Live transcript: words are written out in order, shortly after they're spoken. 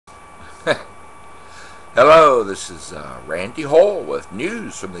Hello, this is Randy Hall with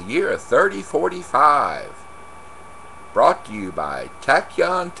news from the year 3045. Brought to you by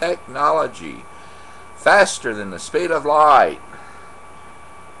Tachyon Technology, faster than the speed of light.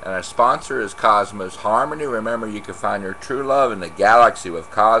 And our sponsor is Cosmos Harmony. Remember, you can find your true love in the galaxy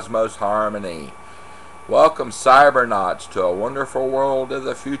with Cosmos Harmony. Welcome, cybernauts, to a wonderful world of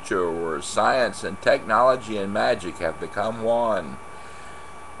the future where science and technology and magic have become one.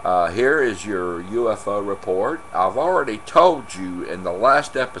 Here is your UFO report. I've already told you in the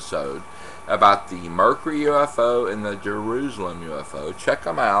last episode about the Mercury UFO and the Jerusalem UFO. Check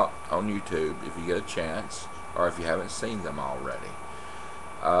them out on YouTube if you get a chance, or if you haven't seen them already.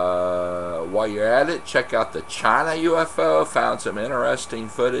 While you're at it, check out the China UFO. Found some interesting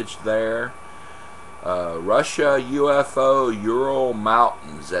footage there. Russia UFO Ural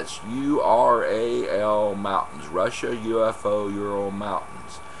Mountains. That's URAL Mountains. Russia UFO Ural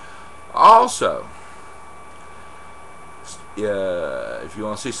Mountains. Also, if you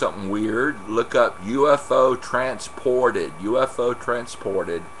want to see something weird, look up UFO Transported. UFO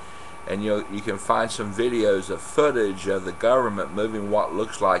Transported. And you can find some videos of footage of the government moving what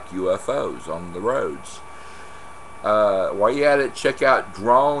looks like UFOs on the roads. While you're at it, check out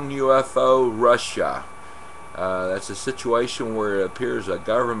Drone UFO Russia. That's a situation where it appears a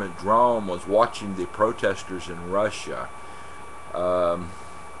government drone was watching the protesters in Russia.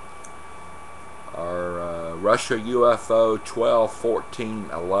 Russia UFO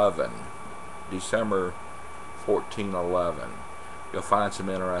 12-14-11, December 14-11. You'll find some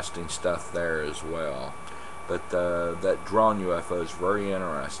interesting stuff there as well. But that drone UFO is very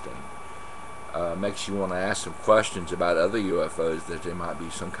interesting. Makes you want to ask some questions about other UFOs, that they might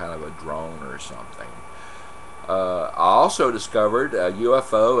be some kind of a drone or something. I also discovered a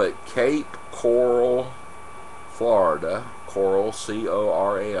UFO at Cape Coral, Florida. Coral,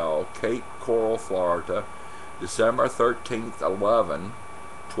 C-O-R-A-L, Cape Coral, Florida, December 13th,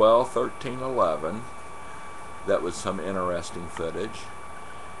 12-13-11. That was some interesting footage.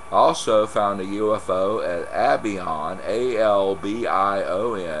 I also found a UFO at Albion, A-L-B-I-O-N,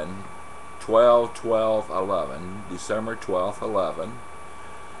 12-12-11, December 12th, 11.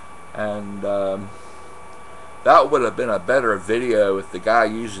 And that would have been a better video if the guy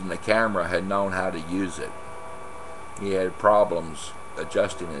using the camera had known how to use it. He had problems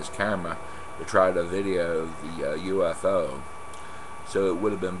adjusting his camera to try to video the UFO. So it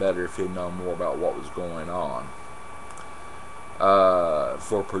would have been better if he'd known more about what was going on.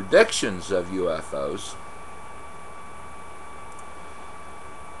 For predictions of UFOs,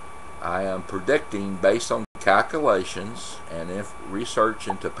 I am predicting, based on calculations and research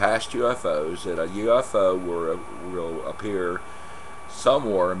into past UFOs, that a UFO will appear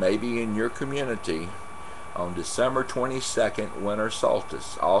somewhere, maybe in your community, on December 22nd, winter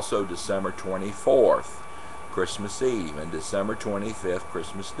solstice. Also December 24th, Christmas Eve, and December 25th,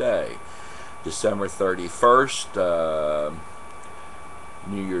 Christmas Day. December 31st,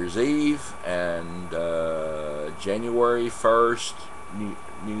 New Year's Eve, and January 1st, New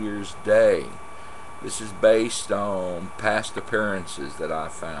Year's Day. This is based on past appearances that I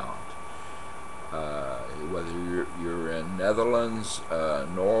found. Whether you're in Netherlands,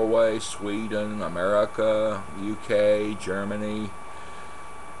 Norway, Sweden, America, UK, Germany,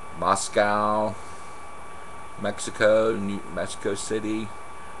 Moscow, Mexico, Mexico City,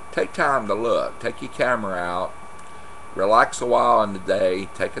 take time to look. Take your camera out, relax a while in the day,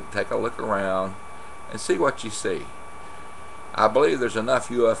 take a look around, and see what you see. I believe there's enough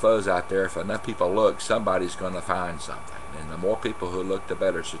UFOs out there. If enough people look, somebody's going to find something. And the more people who look, the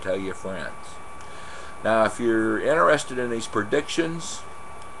better. So tell your friends. Now, if you're interested in these predictions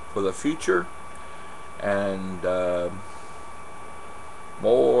for the future and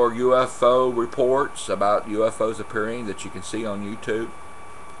more UFO reports about UFOs appearing that you can see on YouTube,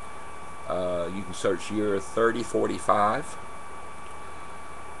 you can search year 3045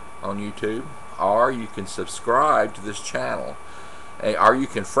 on YouTube, or you can subscribe to this channel, or you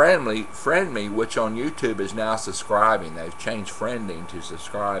can friend me, which on YouTube is now subscribing. They've changed friending to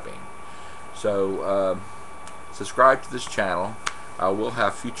subscribing. So subscribe to this channel. I will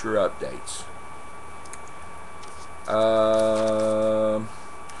have future updates.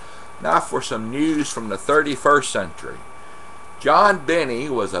 Now for some news from the 31st century. John Benny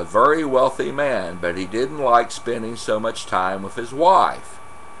was a very wealthy man, but he didn't like spending so much time with his wife.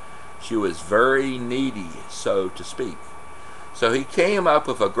 She was very needy, so to speak. So he came up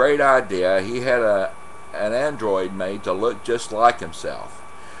with a great idea. He had an android made to look just like himself.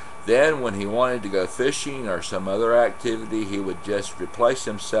 Then when he wanted to go fishing or some other activity, he would just replace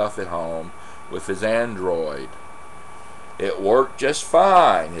himself at home with his android. It worked just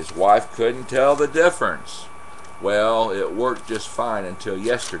fine. His wife couldn't tell the difference. Well, it worked just fine until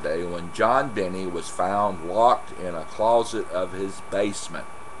yesterday when John Denny was found locked in a closet of his basement.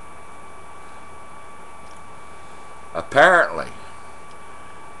 Apparently,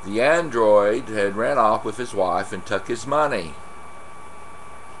 the android had ran off with his wife and took his money.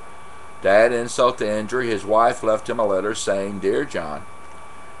 To add insult to injury, his wife left him a letter saying, "Dear John,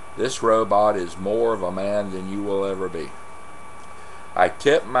 this robot is more of a man than you will ever be." I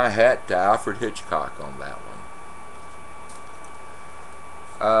tip my hat to Alfred Hitchcock on that one.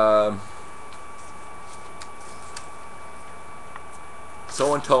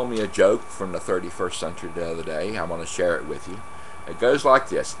 Someone told me a joke from the 31st century the other day. I want to share it with you. It goes like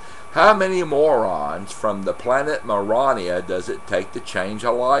this. How many morons from the planet Morania does it take to change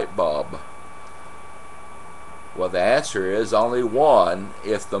a light bulb? Well, the answer is only one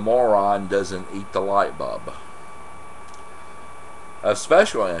if the moron doesn't eat the light bulb. Of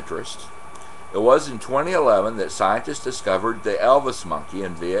special interest, it was in 2011 that scientists discovered the Elvis monkey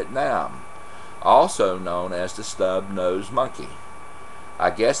in Vietnam, also known as the stub-nosed monkey. I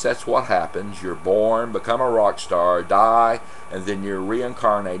guess that's what happens. You're born, become a rock star, die, and then you're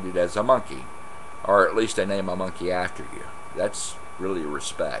reincarnated as a monkey. Or at least they name a monkey after you. That's really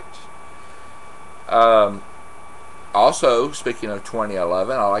respect. Also, speaking of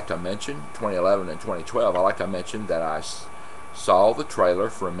 2011, I like to mention 2011 and 2012. I like to mention that I saw the trailer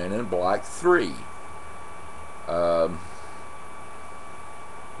for Men in Black 3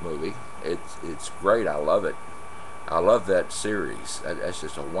 movie. It's great. I love it. I love that series. That's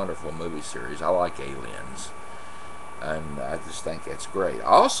just a wonderful movie series. I like aliens, and I just think it's great.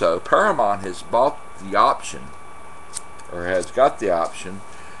 Also, Paramount has bought the option, or has got the option,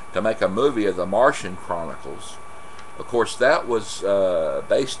 to make a movie of the Martian Chronicles. Of course, that was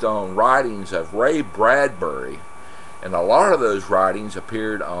based on writings of Ray Bradbury, and a lot of those writings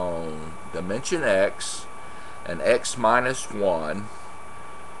appeared on Dimension X and X-1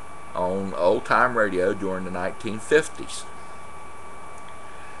 on old-time radio during the 1950s.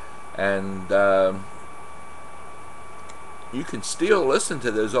 And you can still listen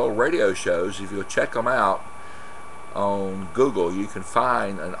to those old radio shows if you'll check them out on Google. You can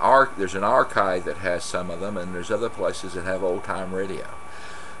find there's an archive that has some of them, and there's other places that have old-time radio.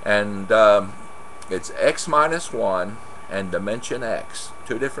 And it's X-1 and Dimension X,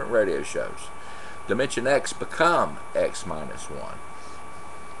 two different radio shows. Dimension X become X-1.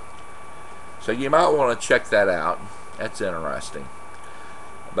 So you might want to check that out. That's interesting.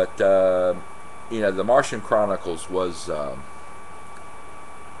 But, the Martian Chronicles was a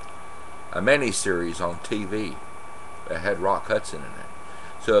mini-series on TV that had Rock Hudson in it.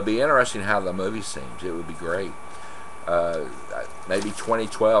 So it'd be interesting how the movie seems. It would be great. Maybe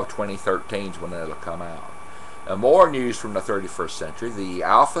 2012, 2013 is when it'll come out. More news from the 31st century. The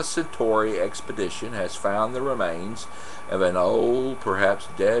Alpha Centauri expedition has found the remains of an old, perhaps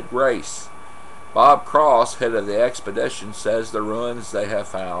dead race. Bob Cross, head of the expedition, says the ruins they have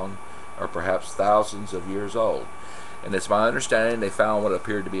found are perhaps thousands of years old. And it's my understanding they found what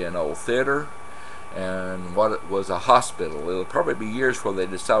appeared to be an old theater and what was a hospital. It'll probably be years before they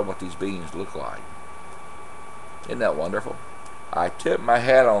decide what these beings look like. Isn't that wonderful? I tip my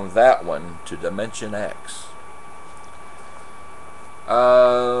hat on that one to Dimension X.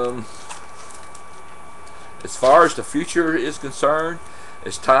 As far as the future is concerned,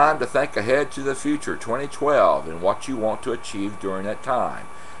 it's time to think ahead to the future, 2012, and what you want to achieve during that time.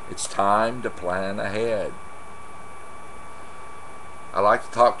 It's time to plan ahead. I'd like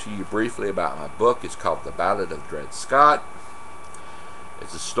to talk to you briefly about my book. It's called The Ballad of Dred Scott.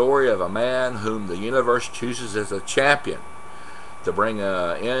 It's a story of a man whom the universe chooses as a champion to bring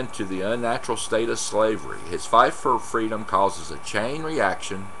an end to the unnatural state of slavery. His fight for freedom causes a chain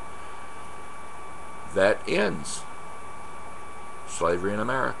reaction that ends slavery in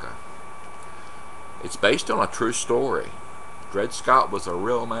America. It's based on a true story. Dred Scott was a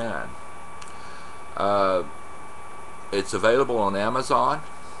real man. It's available on Amazon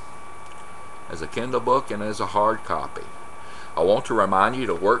as a Kindle book and as a hard copy. I want to remind you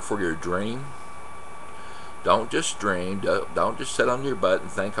to work for your dream. Don't just dream. Don't just sit on your butt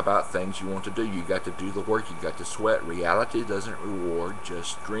and think about things you want to do. You got to do the work. You got to sweat. Reality doesn't reward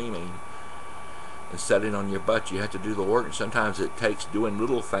just dreaming and sitting on your butt. You have to do the work, and sometimes it takes doing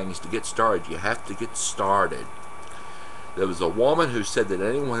little things to get started. You have to get started. There was a woman who said that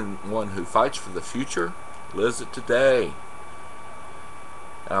anyone who fights for the future lives it today.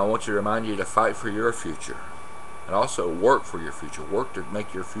 And I want to remind you to fight for your future and also work for your future. Work to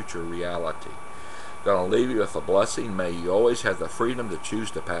make your future a reality. I'm going to leave you with a blessing. May you always have the freedom to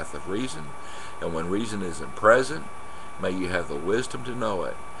choose the path of reason, and when reason isn't present, May you have the wisdom to know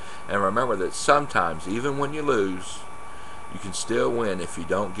it. And remember that sometimes, even when you lose, you can still win if you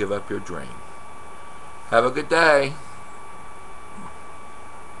don't give up your dream. Have a good day.